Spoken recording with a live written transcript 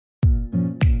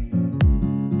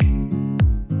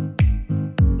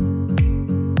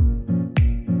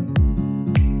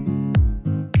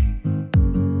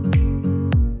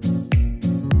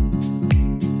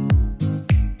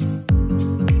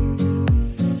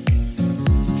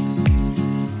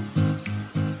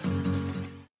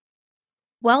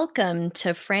Welcome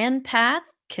to Fran Path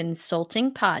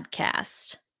Consulting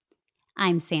Podcast.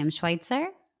 I'm Sam Schweitzer,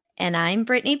 And I'm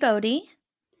Brittany Bodie.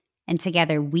 and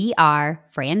together we are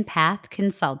Fran Path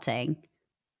Consulting.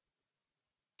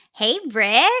 Hey,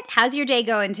 Britt, how's your day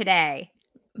going today?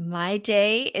 My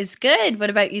day is good.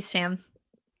 What about you, Sam?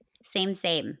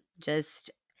 Same. Just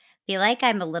feel like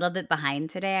I'm a little bit behind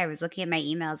today. I was looking at my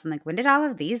emails and like, when did all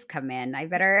of these come in? I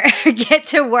better get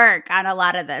to work on a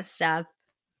lot of this stuff.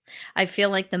 I feel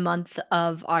like the month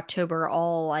of October,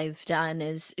 all I've done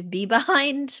is be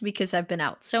behind because I've been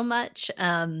out so much.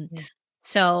 Yeah.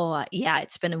 So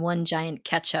it's been one giant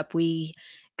catch up. We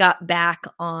got back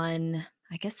on,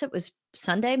 I guess it was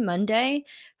Sunday, Monday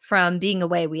from being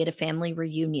away. We had a family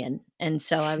reunion. And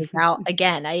so I was out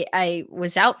again. I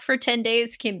was out for 10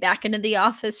 days, came back into the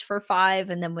office for 5,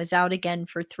 and then was out again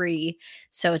for 3.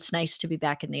 So it's nice to be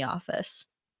back in the office.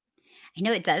 I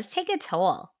know it does take a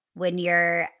toll when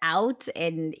you're out,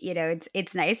 and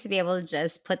it's nice to be able to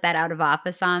just put that out of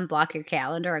office on, block your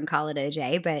calendar and call it a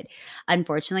day. But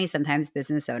unfortunately, sometimes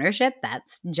business ownership,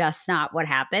 that's just not what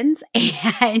happens.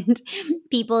 And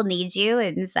people need you.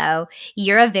 And so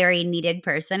you're a very needed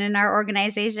person in our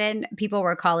organization. People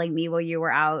were calling me while you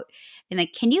were out and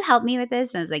like, can you help me with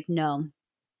this? And I was like, no,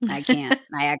 I can't.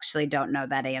 I actually don't know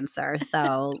that answer.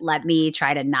 So let me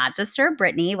try to not disturb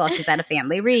Brittany while she's at a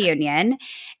family reunion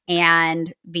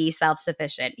and be self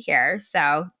sufficient here.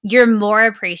 So you're more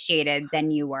appreciated than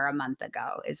you were a month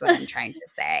ago, is what I'm trying to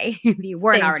say. If you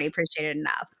weren't already Thanks. appreciated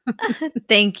enough.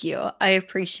 Thank you. I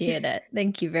appreciate it.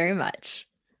 Thank you very much.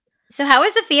 So how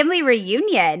was the family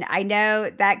reunion? I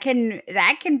know that can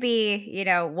be,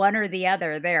 one or the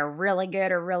other. They're really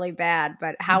good or really bad,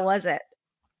 but how was it?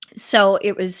 So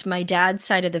it was my dad's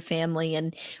side of the family,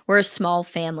 and we're a small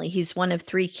family. He's one of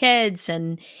 3 kids,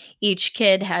 and each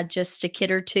kid had just a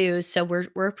kid or 2. So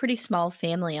we're a pretty small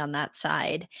family on that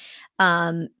side.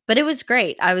 But it was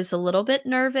great. I was a little bit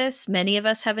nervous. Many of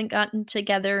us haven't gotten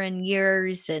together in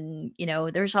years, and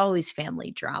there's always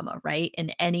family drama, right? In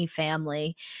any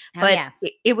family. Oh But yeah.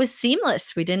 it was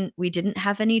seamless. We didn't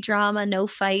have any drama, no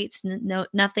fights, no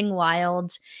nothing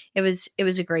wild. It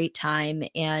was a great time,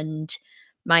 and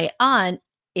my aunt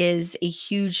is a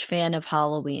huge fan of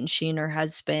Halloween. She and her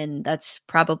husband, that's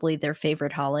probably their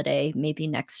favorite holiday, maybe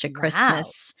next to Wow.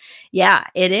 Christmas. Yeah,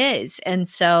 it is. And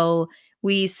so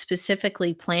we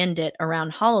specifically planned it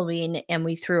around Halloween, and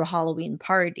we threw a Halloween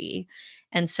party.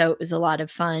 And so it was a lot of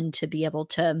fun to be able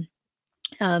to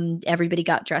everybody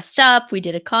got dressed up. We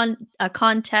did a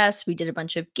contest. We did a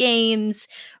bunch of games,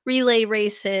 relay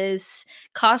races,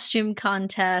 costume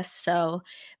contests. So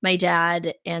my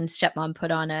dad and stepmom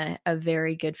put on a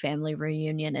very good family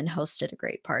reunion and hosted a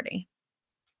great party.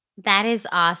 That is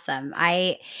awesome.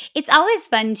 It's always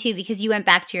fun too because you went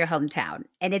back to your hometown,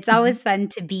 and it's Mhm. always fun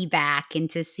to be back and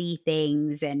to see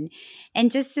things and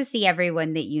just to see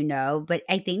everyone that you know, but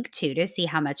I think too to see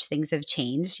how much things have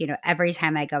changed. Every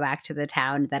time I go back to the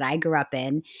town that I grew up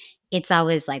in, it's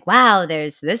always like, wow,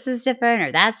 there's this is different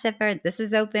or that's different. This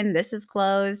is open, this is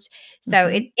closed. So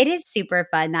it, Mhm. it is super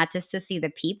fun not just to see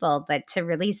the people, but to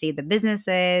really see the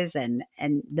businesses and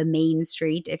the main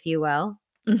street, if you will.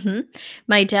 Mhm.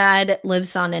 My dad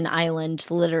lives on an island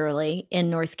literally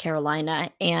in North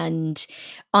Carolina, and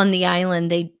on the island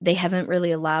they haven't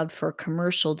really allowed for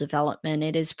commercial development.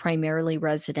 It is primarily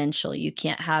residential. You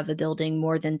can't have a building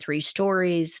more than 3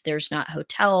 stories. There's not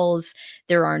hotels.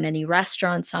 There aren't any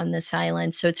restaurants on this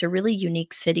island. So it's a really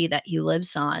unique city that he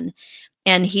lives on.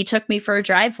 And he took me for a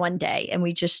drive one day, and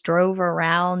we just drove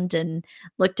around and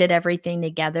looked at everything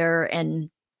together. And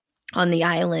on the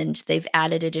island, they've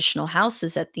added additional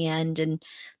houses at the end, and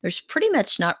there's pretty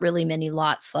much not really many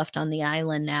lots left on the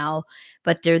island now,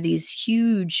 but they're these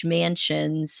huge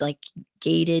mansions, like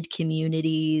gated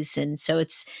communities, and so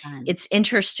it's Fun. it's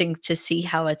interesting to see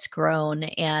how it's grown.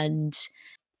 And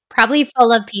Probably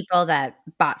full of people that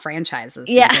bought franchises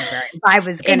yeah, and could very if I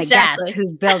was gonna guess exactly.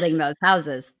 who's building those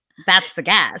houses, that's the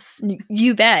guess.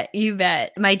 You bet, you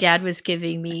bet. My dad was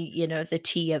giving me, the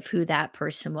tea of who that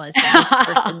person was and this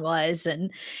person was,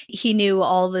 and he knew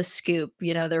all the scoop.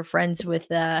 They're friends Oh, with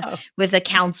a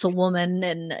councilwoman,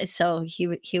 and so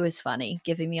he was funny,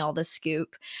 giving me all the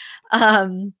scoop.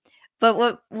 Um,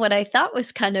 but what I thought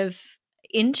was kind of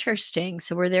interesting,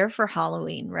 so we're there for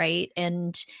Halloween, right?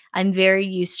 And I'm very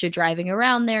used to driving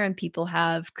around there, and people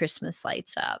have Christmas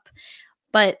lights up.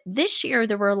 But this year,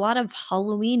 there were a lot of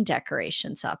Halloween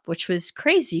decorations up, which was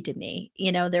crazy to me.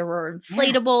 There were Yeah.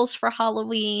 inflatables for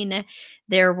Halloween.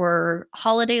 There were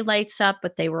holiday lights up,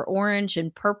 but they were orange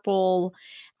and purple.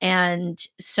 And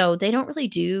so they don't really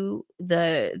do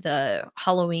the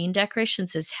Halloween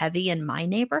decorations as heavy in my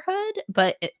neighborhood,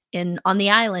 but in on the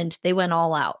island, they went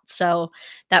all out. So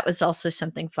that was also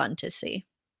something fun to see.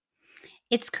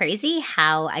 It's crazy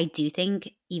how I do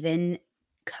think even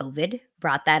COVID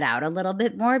brought that out a little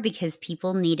bit more because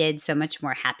people needed so much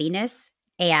more happiness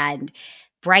and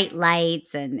bright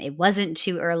lights, and it wasn't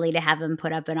too early to have them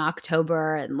put up in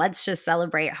October, and let's just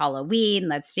celebrate Halloween,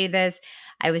 let's do this.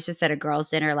 I was just at a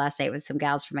girls' dinner last night with some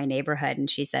gals from my neighborhood, and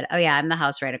she said, "Oh yeah, I'm the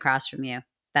house right across from you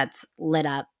that's lit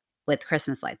up with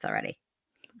Christmas lights already."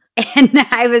 And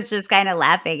I was just kind of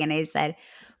laughing, and I said,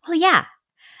 "Well, yeah,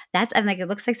 I'm like, "It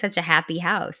looks like such a happy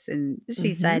house." And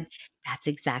she Mhm. said, "That's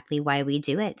exactly why we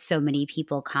do it. So many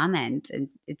people comment, and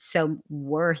it's so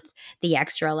worth the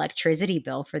extra electricity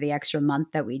bill for the extra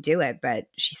month that we do it." But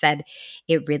she said,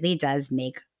 "It really does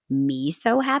make me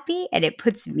so happy, and it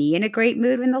puts me in a great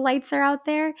mood when the lights are out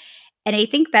there." And I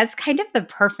think that's kind of the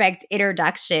perfect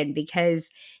introduction because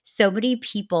so many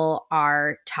people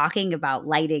are talking about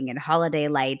lighting and holiday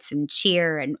lights and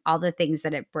cheer and all the things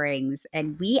that it brings.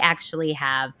 And we actually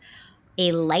have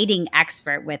a lighting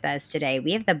expert with us today.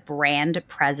 We have the brand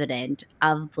president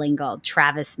of Blingle,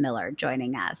 Travis Miller,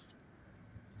 joining us.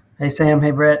 Hey, Sam.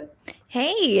 Hey, Britt.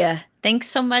 Hey, thanks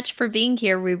so much for being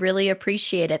here. We really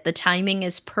appreciate it. The timing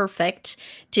is perfect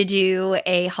to do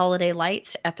a holiday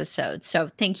lights episode. So,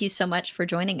 thank you so much for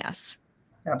joining us.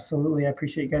 Absolutely. I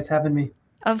appreciate you guys having me.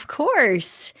 Of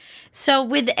course. So,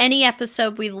 with any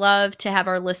episode, we love to have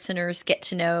our listeners get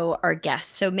to know our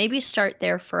guests. So, maybe start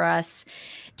there for us.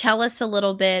 Tell us a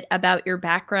little bit about your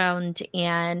background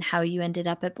and how you ended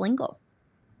up at Blingle.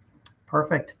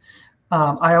 Perfect.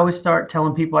 I always start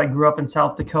telling people I grew up in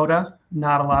South Dakota.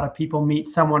 Not a lot of people meet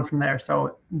someone from there.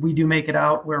 So we do make it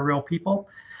out. We're real people.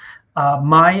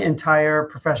 My entire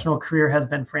professional career has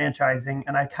been franchising,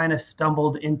 and I kind of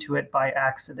stumbled into it by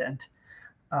accident.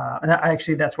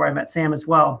 That's where I met Sam as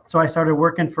well. So I started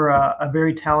working for a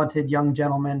very talented young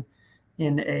gentleman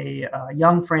in a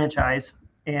young franchise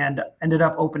and ended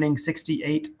up opening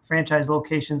 68 franchise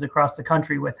locations across the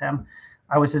country with him.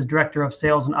 I was his director of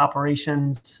sales and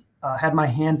operations, had my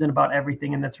hands in about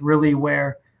everything. And that's really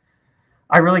where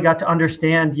I really got to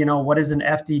understand, what is an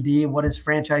FDD, what is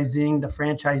franchising, the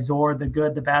franchisor, the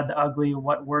good, the bad, the ugly,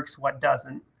 what works, what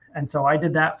doesn't. And so I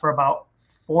did that for about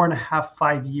 4.5,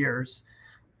 5 years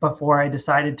before I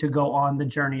decided to go on the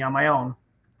journey on my own.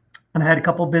 And I had a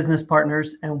couple business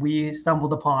partners, and we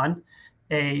stumbled upon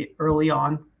a early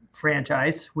on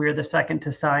franchise. We were the second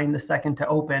to sign, the second to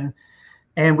open,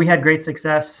 and we had great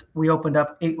success. We opened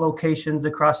up 8 locations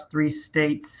across 3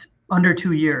 states under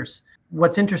 2 years.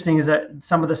 What's interesting is that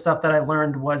some of the stuff that I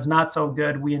learned was not so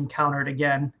good. We encountered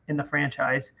again in the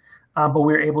franchise, but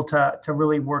we were able to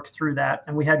really work through that,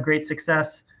 and we had great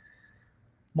success.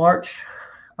 March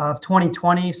of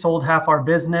 2020, sold half our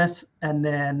business, and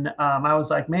then I was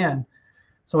like, man.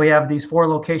 So we have these 4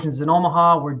 locations in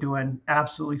Omaha. We're doing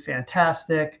absolutely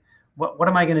fantastic. What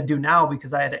am I going to do now?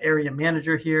 Because I had an area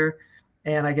manager here,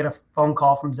 and I get a phone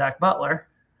call from Zach Butler,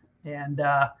 and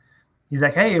he's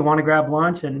like, "Hey, you want to grab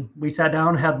lunch?" And we sat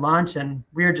down, had lunch, and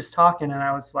we were just talking. And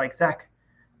I was like, "Zach,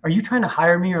 are you trying to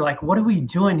hire me, or like, what are we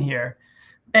doing here?"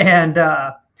 And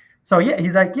so yeah,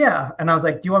 he's like, "Yeah," and I was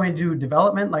like, "Do you want me to do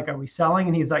development? Like, are we selling?"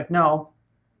 And he's like, "No."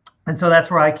 And so that's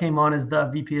where I came on as the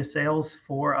VP of sales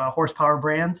for Horsepower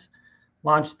Brands,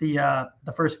 launched the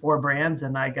first 4 brands,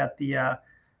 and I got the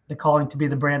calling to be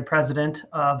the brand president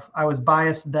of. I was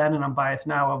biased then, and I'm biased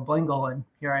now of Blingle, and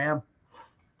here I am.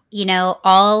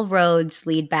 All roads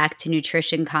lead back to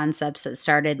nutrition concepts that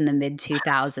started in the mid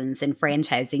 2000s in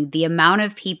franchising. The amount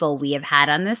of people we have had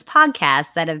on this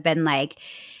podcast that have been like,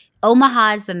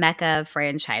 Omaha is the mecca of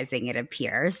franchising, it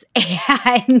appears.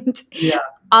 And Yeah,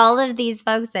 all of these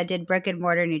folks that did brick and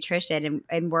mortar nutrition,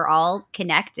 and we're all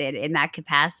connected in that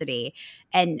capacity.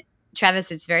 And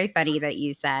Travis, it's very funny that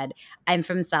you said, I'm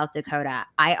from South Dakota.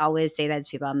 I always say that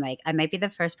to people. I'm like, I might be the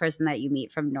first person that you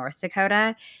meet from North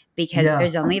Dakota because yeah,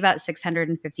 there's only about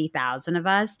 650,000 of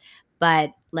us.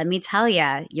 But let me tell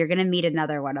you, you're going to meet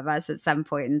another one of us at some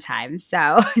point in time.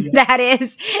 So yeah,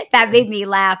 that made me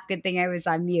laugh. Good thing I was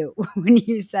on mute when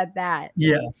you said that.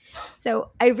 yeah.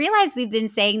 So I realize we've been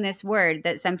saying this word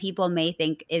that some people may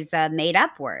think is a made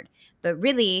up word, but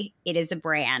really it is a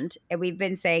brand. And we've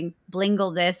been saying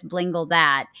blingle this, blingle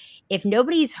that. If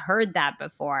nobody's heard that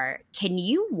before, can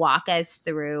you walk us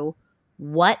through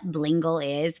what Blingle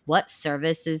is, what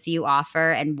services you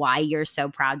offer, and why you're so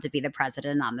proud to be the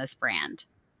president on this brand.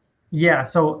 Yeah,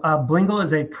 so Blingle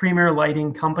is a premier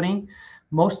lighting company.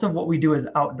 Most of what we do is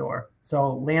outdoor.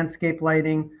 So landscape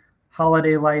lighting,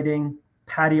 holiday lighting,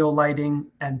 patio lighting,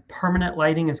 and permanent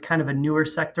lighting is kind of a newer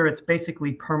sector. It's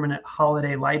basically permanent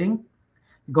holiday lighting.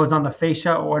 It goes on the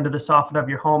fascia or into the soffit of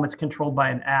your home. It's controlled by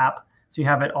an app, so you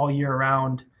have it all year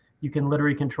round. You can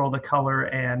literally control the color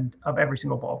and of every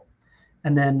single bulb.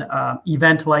 And then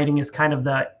event lighting is kind of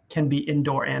can be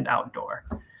indoor and outdoor.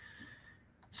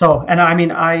 So, and I mean,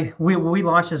 we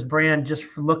launched this brand just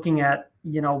for looking at,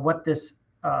 what this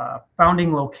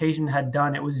founding location had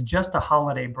done. It was just a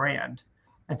holiday brand.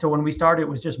 And so when we started, it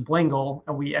was just Blingle,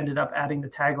 and we ended up adding the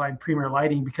tagline Premier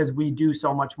Lighting because we do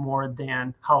so much more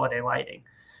than holiday lighting.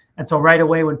 And so right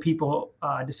away, when people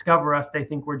discover us, they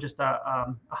think we're just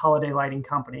a holiday lighting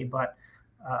company. But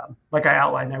like I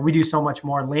outlined there, we do so much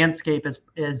more. Landscape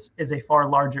is a far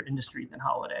larger industry than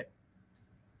holiday.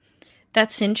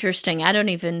 That's interesting. I don't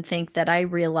even think that I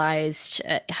realized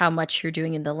how much you're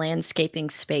doing in the landscaping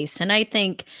space. And I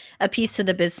think a piece of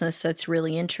the business that's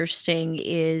really interesting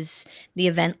is the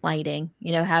event lighting.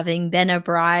 Having been a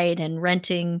bride and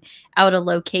renting out a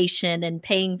location and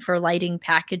paying for lighting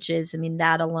packages, I mean,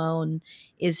 that alone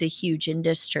is a huge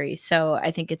industry. So I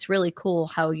think it's really cool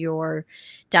how you're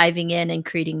diving in and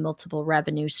creating multiple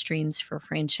revenue streams for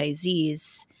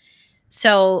franchisees.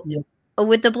 So, Yeah.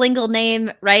 with the Blingle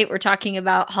name, right, we're talking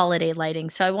about holiday lighting.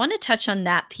 So I want to touch on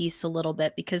that piece a little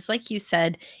bit because, like you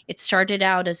said, it started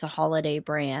out as a holiday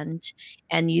brand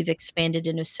and you've expanded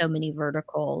into so many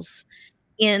verticals.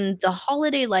 In the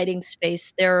holiday lighting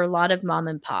space, there are a lot of mom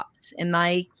and pops. In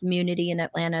my community in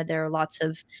Atlanta, there are lots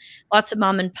of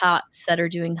mom and pops that are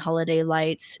doing holiday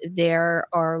lights. There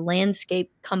are landscape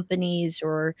companies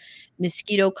or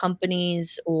mosquito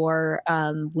companies or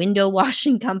window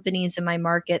washing companies in my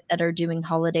market that are doing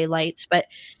holiday lights. But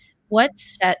what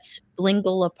sets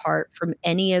Blingle apart from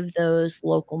any of those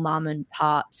local mom and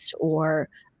pops or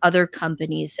other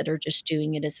companies that are just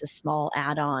doing it as a small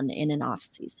add-on in an off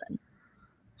season?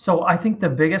 So I think the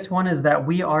biggest one is that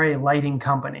we are a lighting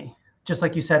company. Just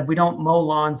like you said, we don't mow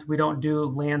lawns, we don't do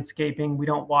landscaping, we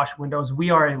don't wash windows. We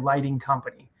are a lighting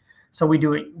company. So we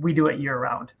do it year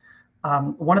round.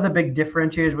 One of the big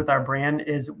differentiators with our brand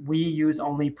is we use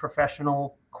only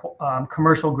professional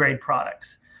commercial grade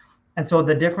products. And so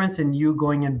the difference in you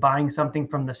going and buying something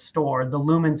from the store, the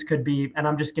lumens could be, and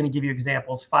I'm just going to give you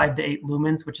examples, 5 to 8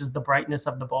 lumens, which is the brightness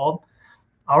of the bulb.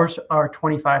 Ours are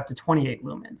 25 to 28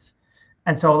 lumens.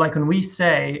 And so like when we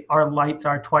say our lights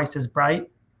are twice as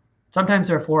bright, sometimes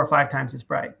they're 4 or 5 times as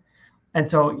bright. And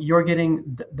so you're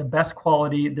getting the best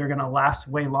quality. They're going to last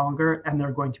way longer and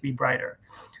they're going to be brighter.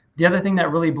 The other thing that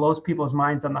really blows people's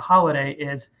minds on the holiday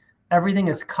is everything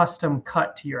is custom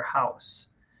cut to your house.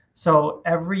 So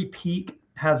every peak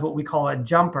has what we call a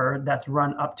jumper that's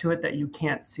run up to it that you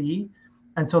can't see.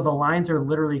 And so the lines are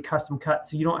literally custom cut.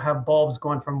 So you don't have bulbs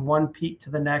going from one peak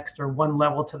to the next or one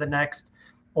level to the next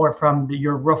or from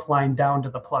your roof line down to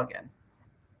the plug-in.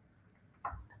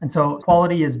 And so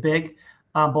quality is big,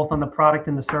 both on the product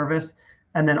and the service.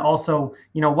 And then also,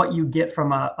 what you get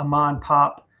from a mom and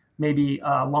pop, maybe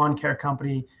a lawn care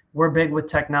company, we're big with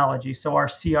technology. So our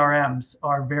CRMs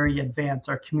are very advanced,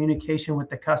 our communication with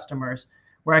the customers.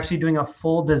 We're actually doing a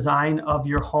full design of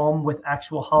your home with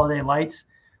actual holiday lights.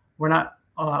 We're not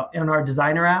in our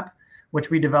designer app, which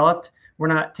we developed. We're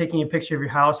not taking a picture of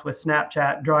your house with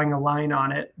Snapchat, drawing a line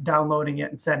on it, downloading it,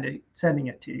 and sending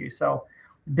it to you. So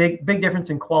big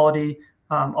difference in quality.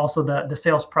 Also the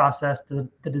sales process, the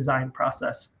design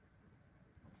process.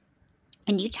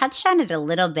 And you touched on it a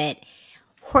little bit.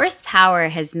 Horsepower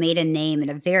has made a name in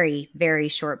a very, very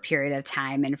short period of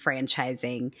time in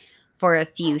franchising for a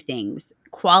few things.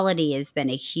 Quality has been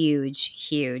a huge,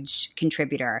 huge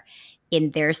contributor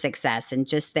in their success and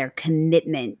just their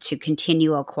commitment to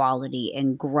continual quality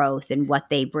and growth and what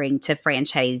they bring to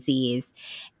franchisees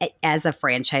as a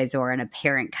franchisor and a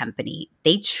parent company.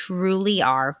 They truly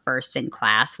are first in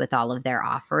class with all of their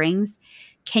offerings.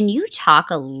 Can you talk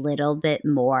a little bit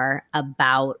more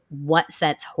about what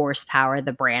sets Horsepower,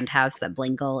 the brand house that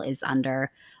Blingle is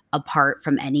under, apart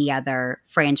from any other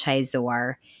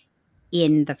franchisor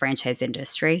in the franchise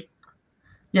industry?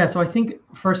 Yeah, so I think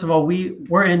first of all,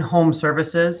 we're in home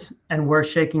services and we're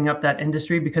shaking up that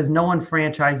industry because no one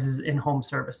franchises in home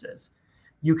services.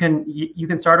 You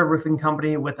can start a roofing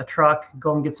company with a truck,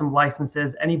 go and get some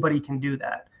licenses. Anybody can do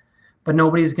that. But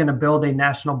nobody's going to build a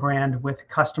national brand with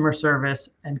customer service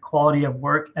and quality of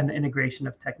work and the integration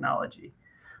of technology.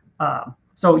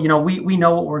 So we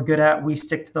know what we're good at. We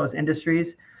stick to those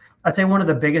industries. I'd say one of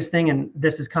the biggest thing, and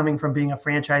this is coming from being a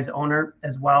franchise owner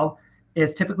as well,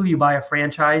 is typically you buy a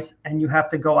franchise and you have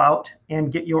to go out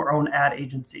and get your own ad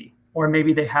agency, or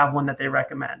maybe they have one that they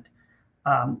recommend.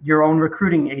 Your own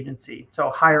recruiting agency, so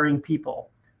hiring people.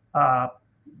 Uh,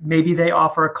 Maybe they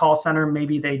offer a call center,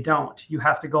 maybe they don't. You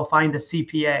have to go find a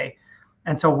CPA.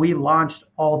 And so we launched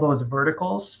all those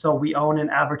verticals. So we own an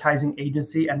advertising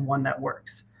agency and one that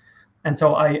works. And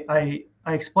so I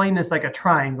explain this like a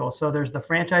triangle. So there's the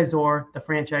franchisor, the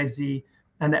franchisee,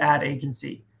 and the ad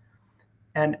agency.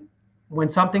 And when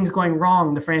something's going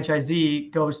wrong, the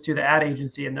franchisee goes to the ad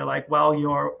agency and they're like, well,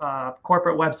 your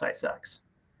corporate website sucks.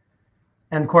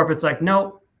 And the corporate's like,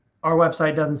 nope, our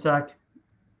website doesn't suck.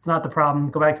 It's not the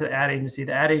problem. Go back to the ad agency.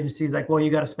 The ad agency is like, well,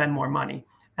 you got to spend more money.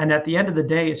 And at the end of the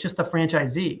day, it's just the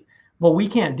franchisee. Well, we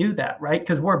can't do that, right?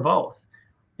 Because we're both.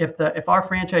 If our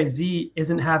franchisee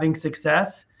isn't having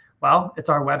success, well, it's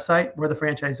our website, we're the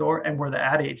franchisor, and we're the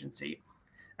ad agency.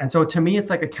 And so to me,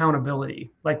 it's like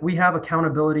accountability. Like we have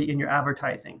accountability in your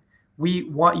advertising. We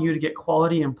want you to get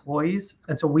quality employees.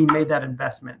 And so we made that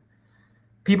investment.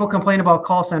 People complain about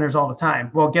call centers all the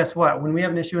time. Well, guess what? When we have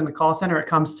an issue in the call center, it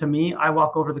comes to me. I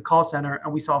walk over to the call center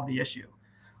and we solve the issue.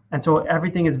 And so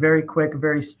everything is very quick,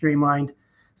 very streamlined.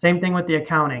 Same thing with the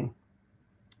accounting.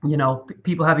 You know,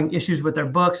 people having issues with their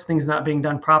books, things not being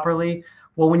done properly.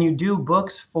 Well, when you do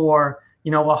books for,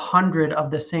 100 of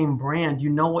the same brand,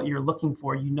 you know what you're looking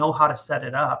for. You know how to set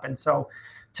it up. And so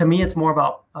to me, it's more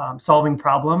about solving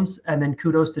problems. And then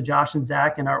kudos to Josh and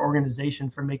Zach and our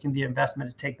organization for making the investment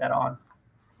to take that on.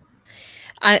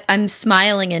 I'm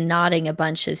smiling and nodding a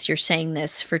bunch as you're saying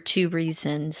this for two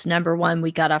reasons. Number one,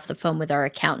 we got off the phone with our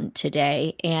accountant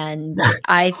today, and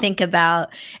I think about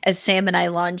as Sam and I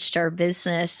launched our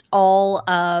business, all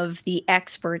of the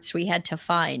experts we had to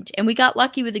find. And we got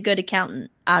lucky with a good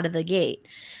accountant out of the gate,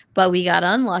 but we got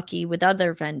unlucky with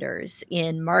other vendors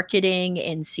in marketing,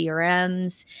 in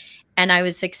CRMs. And I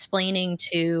was explaining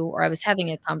or I was having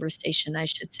a conversation, I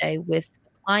should say, with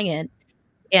a client,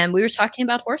 and we were talking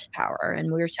about horsepower, and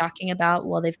we were talking about,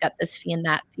 well, they've got this fee and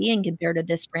that fee, and compared to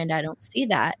this brand, I don't see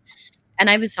that. And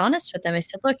I was honest with them. I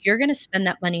said, look, you're going to spend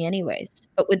that money anyways.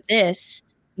 But with this,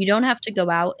 you don't have to go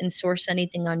out and source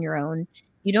anything on your own.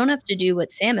 You don't have to do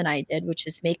what Sam and I did, which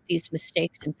is make these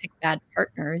mistakes and pick bad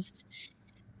partners.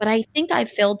 But I think I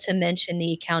failed to mention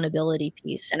the accountability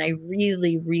piece, and I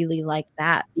really, really like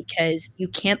that because you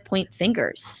can't point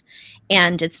fingers,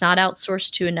 and it's not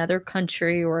outsourced to another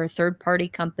country or a third-party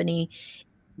company.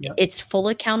 Yep. It's full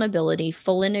accountability,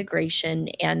 full integration,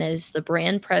 and as the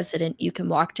brand president, you can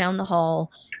walk down the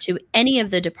hall to any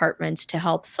of the departments to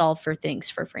help solve for things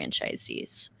for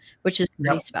franchisees, which is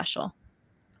pretty Yep. special.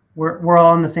 We're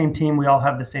all on the same team. We all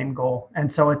have the same goal.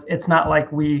 And so it's not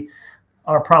like we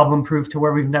are problem proof to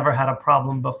where we've never had a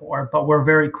problem before, but we're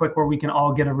very quick where we can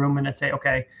all get a room and say,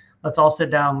 okay, let's all sit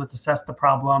down, let's assess the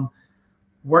problem,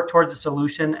 work towards a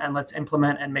solution, and let's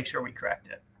implement and make sure we correct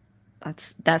it.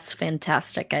 That's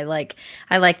fantastic. I like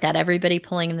that. Everybody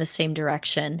pulling in the same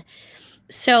direction.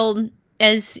 So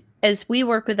as we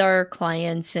work with our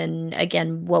clients, and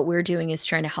again, what we're doing is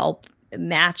trying to help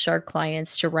match our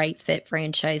clients to right fit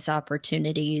franchise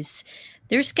opportunities.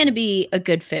 There's going to be a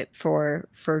good fit for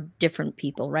different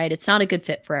people, right? It's not a good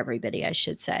fit for everybody, I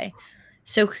should say.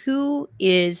 So who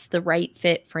is the right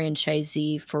fit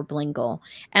franchisee for Blingle?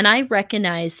 And I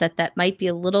recognize that that might be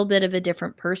a little bit of a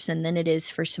different person than it is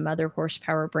for some other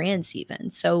horsepower brands even.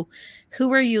 So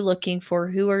who are you looking for?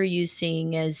 Who are you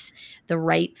seeing as the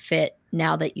right fit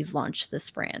now that you've launched this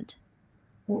brand?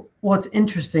 Well, it's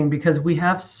interesting because we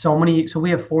have so many. So we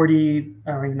have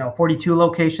 42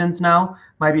 locations now,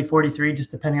 might be 43,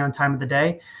 just depending on time of the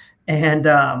day.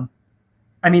 And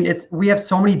we have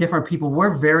so many different people.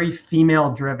 We're very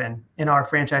female driven in our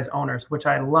franchise owners, which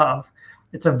I love.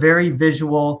 It's a very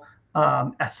visual,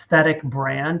 aesthetic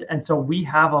brand. And so we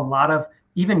have a lot of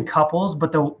even couples,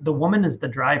 but the woman is the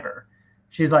driver.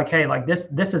 She's like, hey, like this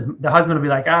is the husband will be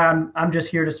like, I'm just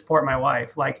here to support my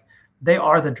wife. Like they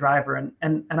are the driver.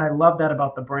 And I love that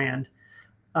about the brand.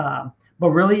 But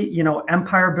really,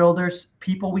 empire builders,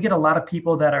 people, we get a lot of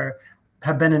people that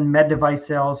have been in med device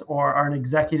sales or are an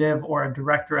executive or a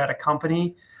director at a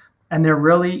company. And they're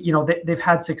really, they've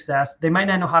had success. They might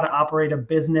not know how to operate a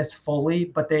business fully,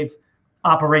 but they've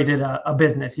operated a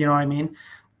business, you know what I mean?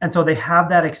 And so they have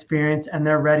that experience and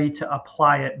they're ready to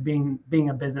apply it being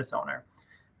a business owner.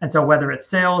 And so whether it's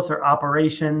sales or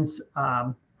operations,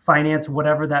 finance,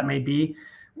 whatever that may be,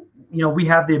 we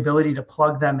have the ability to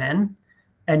plug them in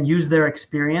and use their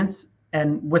experience.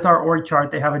 And with our org chart,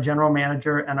 they have a general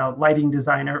manager and a lighting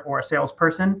designer or a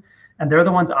salesperson, and they're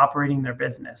the ones operating their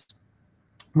business.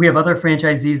 We have other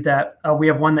franchisees that we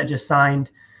have one that just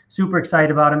signed. Super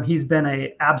excited about him. He's been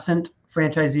a absent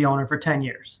franchisee owner for 10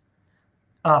 years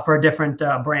for a different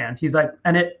brand. He's like,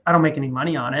 and I don't make any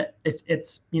money on it.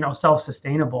 It's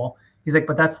self-sustainable. He's like,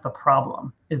 but that's the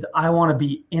problem is I want to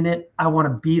be in it. I want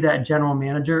to be that general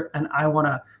manager and I want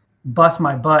to bust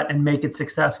my butt and make it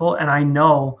successful. And I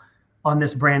know on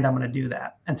this brand, I'm going to do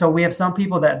that. And so we have some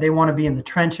people that they want to be in the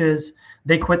trenches.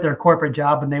 They quit their corporate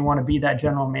job and they want to be that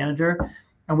general manager.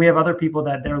 And we have other people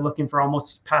that they're looking for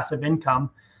almost passive income.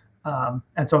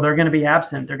 And so they're going to be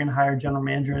absent. They're going to hire a general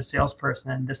manager and a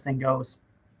salesperson, and this thing goes.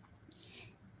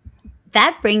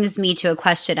 That brings me to a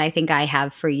question I think I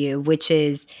have for you, which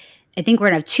is, I think we're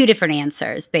going to have two different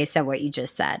answers based on what you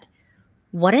just said.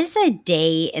 What does a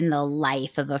day in the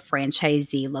life of a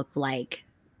franchisee look like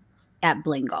at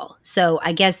Blingle? So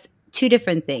I guess two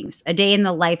different things: a day in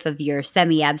the life of your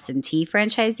semi-absentee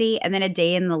franchisee, and then a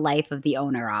day in the life of the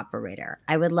owner-operator.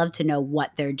 I would love to know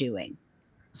what they're doing.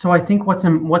 So I think what's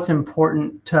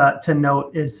important to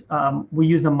note is we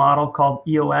use a model called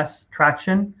EOS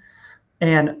traction.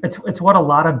 And it's what a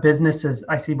lot of businesses,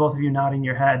 I see both of you nodding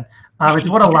your head. It's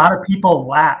what a lot of people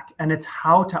lack. And it's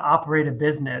how to operate a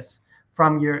business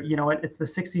from it's the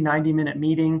 60, 90 minute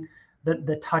meeting,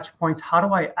 the touch points. How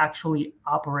do I actually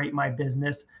operate my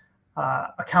business?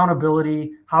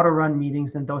 Accountability, how to run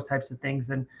meetings and those types of things.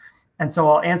 And so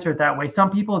I'll answer it that way. Some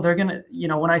people, they're going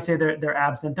to, when I say they're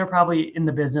absent, they're probably in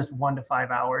the business 1 to 5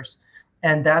 hours.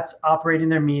 And that's operating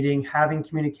their meeting, having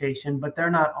communication, but they're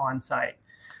not on site.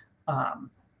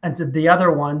 And so the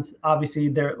other ones, obviously,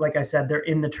 they're, like I said, they're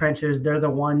in the trenches. They're the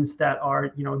ones that are,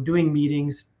 doing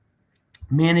meetings,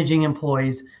 managing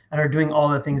employees, and are doing all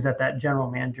the things that general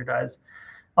manager does.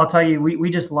 I'll tell you, we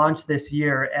just launched this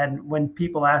year. And when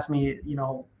people ask me,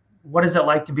 what is it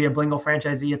like to be a Blingle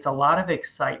franchisee? It's a lot of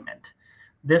excitement.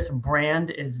 This brand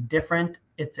is different.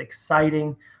 It's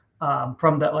exciting.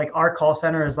 Our call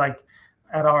center is like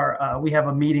we have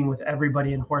a meeting with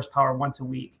everybody in Horsepower once a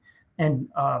week. And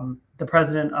the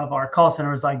president of our call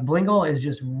center was like, Blingle is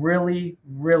just really,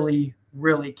 really,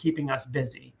 really keeping us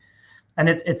busy. And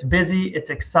it's busy,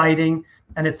 it's exciting,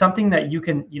 and it's something that you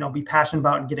can, be passionate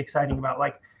about and get exciting about.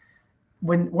 Like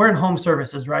when we're in home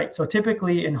services, right? So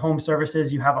typically in home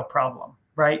services, you have a problem,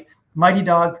 right? Mighty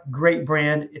Dog, great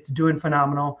brand. It's doing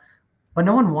phenomenal, but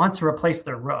no one wants to replace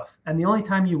their roof. And the only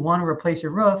time you want to replace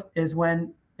your roof is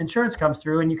when insurance comes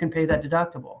through and you can pay that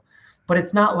deductible. But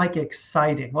it's not like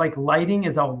exciting. Like lighting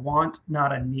is a want,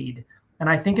 not a need. And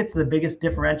I think it's the biggest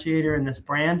differentiator in this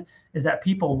brand is that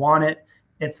people want it.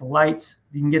 It's lights.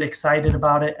 You can get excited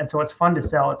about it. And so it's fun to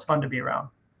sell. It's fun to be around.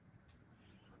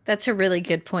 That's a really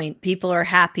good point. People are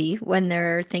happy when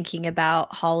they're thinking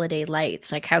about holiday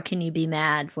lights. Like, how can you be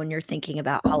mad when you're thinking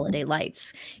about holiday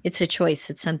lights? It's a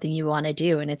choice. It's something you want to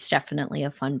do. And it's definitely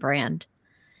a fun brand.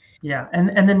 Yeah.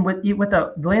 And then with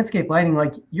the landscape lighting,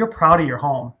 like you're proud of your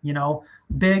home,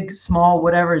 big, small,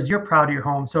 whatever is, you're proud of your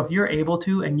home. So if you're able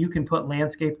to, and you can put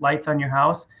landscape lights on your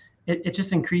house, it's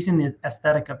just increasing the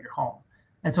aesthetic of your home.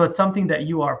 And so it's something that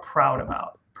you are proud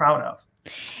of.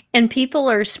 And people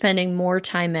are spending more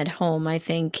time at home. I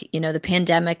think, the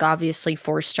pandemic obviously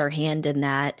forced our hand in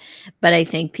that, but I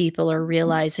think people are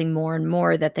realizing more and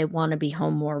more that they want to be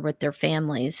home more with their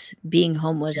families. Being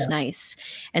home was nice.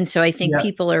 And so I think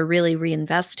people are really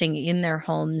reinvesting in their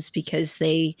homes because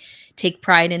they take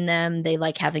pride in them. They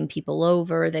like having people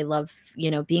over. They love,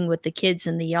 being with the kids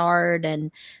in the yard.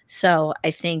 And so I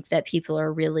think that people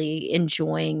are really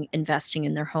enjoying investing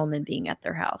in their home and being at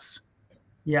their house.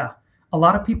 Yeah. A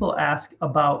lot of people ask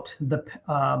about the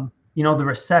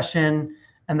recession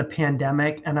and the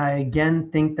pandemic. And I, again,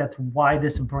 think that's why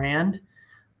this brand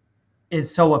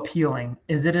is so appealing,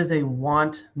 is it is a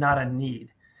want, not a need.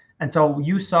 And so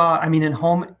you saw, in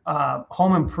home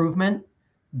improvement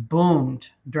boomed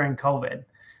during COVID.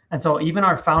 And so even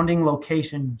our founding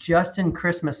location, just in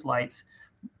Christmas lights,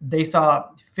 they saw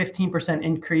 15%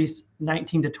 increase,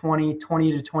 19 to 20,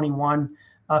 20 to 21,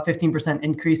 15%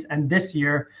 increase. And this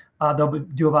year, they'll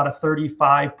do about a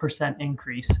 35%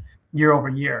 increase year over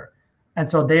year. And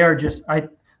so they are just,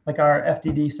 like our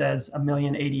FDD says,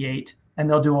 1,088,000, and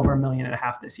they'll do over 1.5 million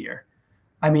this year.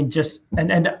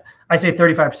 And I say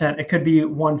 35%, it could be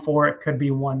 1.4, it could be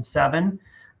 1.7.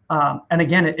 And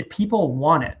again, people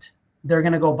want it. They're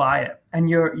going to go buy it. And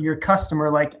your customer,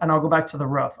 and I'll go back to the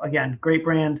roof again, great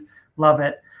brand, love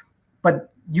it.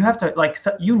 But you have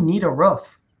to you need a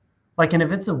roof. And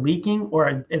if it's leaking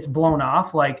or it's blown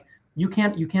off, you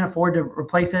can't afford to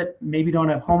replace it. Maybe don't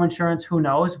have home insurance, who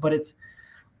knows, but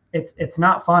it's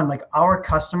not fun. Our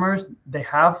customers, they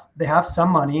have some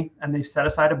money and they've set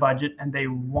aside a budget and they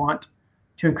want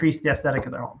to increase the aesthetic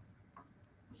of their home.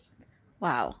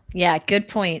 Wow. Yeah, good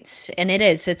points. And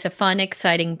it's a fun,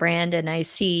 exciting brand. And I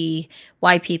see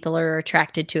why people are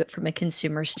attracted to it from a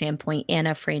consumer standpoint and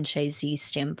a franchisee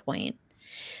standpoint.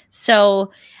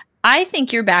 So I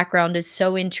think your background is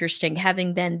so interesting,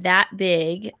 having been that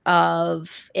big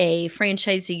of a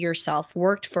franchisee yourself,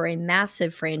 worked for a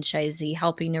massive franchisee,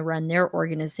 helping to run their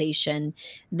organization,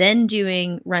 then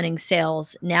running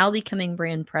sales, now becoming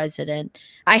brand president.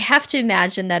 I have to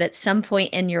imagine that at some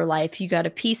point in your life, you got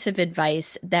a piece of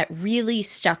advice that really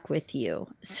stuck with you.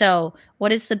 So,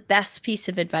 what is the best piece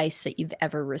of advice that you've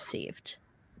ever received?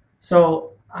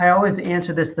 So I always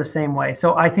answer this the same way.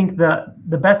 So I think the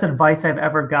best advice I've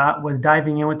ever got was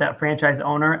diving in with that franchise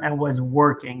owner and was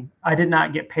working. I did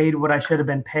not get paid what I should have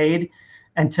been paid.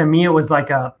 And to me, it was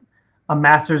like a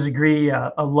master's degree,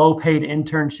 a low paid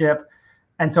internship.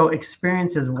 And so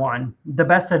experience is one. The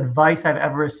best advice I've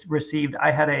ever received,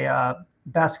 I had a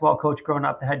basketball coach growing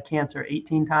up that had cancer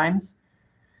 18 times.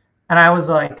 And I was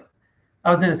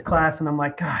in his class and I'm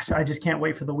like, gosh, I just can't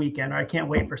wait for the weekend, or I can't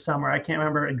wait for summer. I can't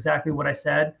remember exactly what I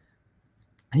said.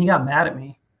 And he got mad at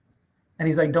me and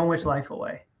he's like, don't wish life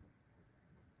away.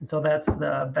 And so that's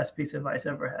the best piece of advice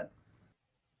I ever had.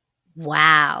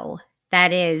 Wow.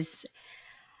 That is,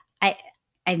 I,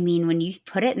 I mean, when you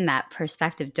put it in that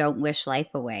perspective, don't wish life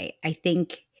away. I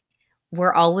think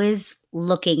we're always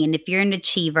looking, and if you're an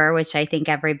achiever, which I think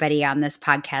everybody on this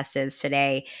podcast is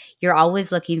today, you're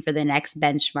always looking for the next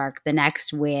benchmark, the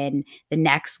next win, the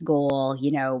next goal.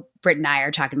 You know, Britt and I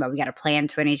are talking about we got to plan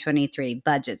 2023,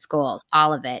 budgets, goals,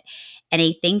 all of it. And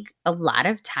I think a lot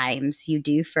of times you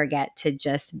do forget to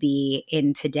just be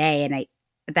in today. And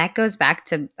that goes back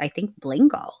to, I think,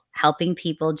 Blingle, helping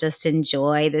people just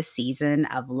enjoy the season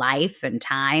of life and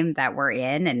time that we're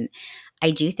in. And I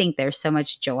do think there's so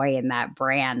much joy in that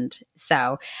brand.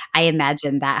 So I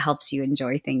imagine that helps you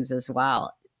enjoy things as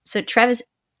well. So, Travis,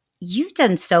 you've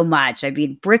done so much. I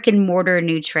mean, brick and mortar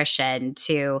nutrition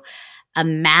to a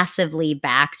massively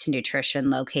backed nutrition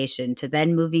location to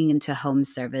then moving into home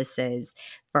services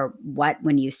for what,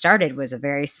 when you started, was a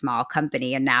very small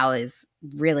company and now has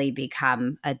really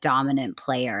become a dominant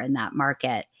player in that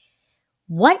market.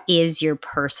 What is your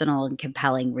personal and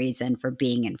compelling reason for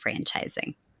being in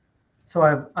franchising? So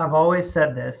I've always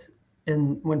said this,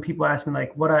 and when people ask me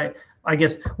like I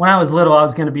guess when I was little I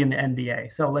was going to be in the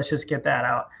NBA. So let's just get that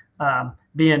out.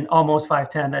 Being almost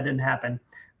 5'10", that didn't happen.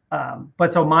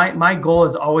 But so my goal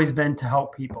has always been to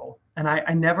help people, and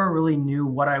I never really knew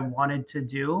what I wanted to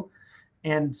do,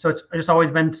 and so it's just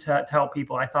always been to help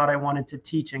people. I thought I wanted to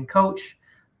teach and coach,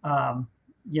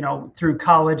 through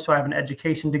college. So I have an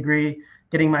education degree,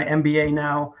 getting my MBA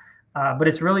now, but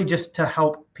it's really just to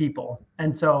help people.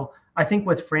 And so I think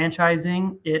with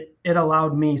franchising, it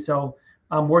allowed me. So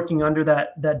working under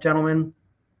that gentleman,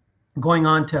 going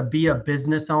on to be a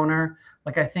business owner,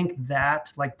 like I think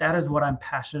that is what I'm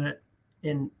passionate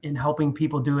in helping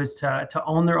people do, is to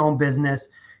own their own business,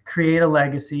 create a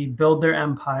legacy, build their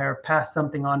empire, pass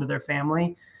something on to their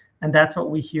family. And that's what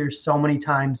we hear so many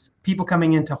times, people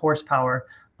coming into horsepower,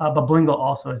 but Blingle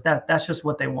also is that's just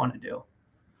what they want to do.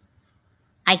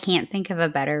 I can't think of a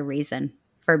better reason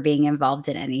for being involved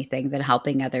in anything than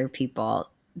helping other people.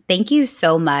 Thank you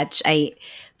so much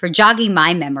for jogging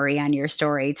my memory on your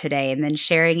story today and then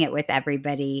sharing it with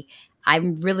everybody.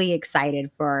 I'm really excited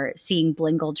for seeing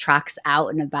Blingle trucks out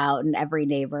and about in every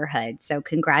neighborhood. So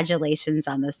congratulations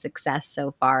on the success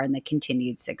so far and the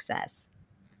continued success.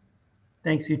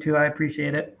 Thanks, you too. I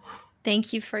appreciate it.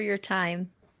 Thank you for your time.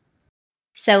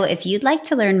 So if you'd like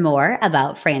to learn more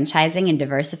about franchising and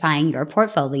diversifying your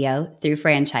portfolio through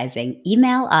franchising,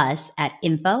 email us at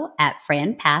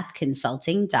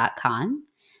info@franpathconsulting.com.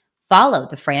 Follow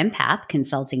the FranPath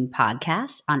Consulting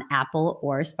podcast on Apple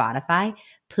or Spotify.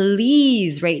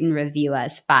 Please rate and review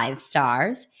us 5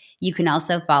 stars. You can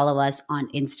also follow us on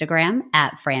Instagram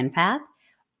at FranPath,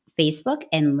 Facebook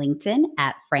and LinkedIn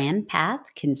at FranPath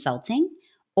Consulting,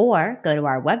 or go to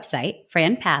our website,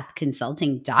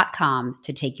 franpathconsulting.com,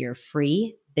 to take your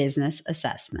free business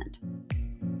assessment.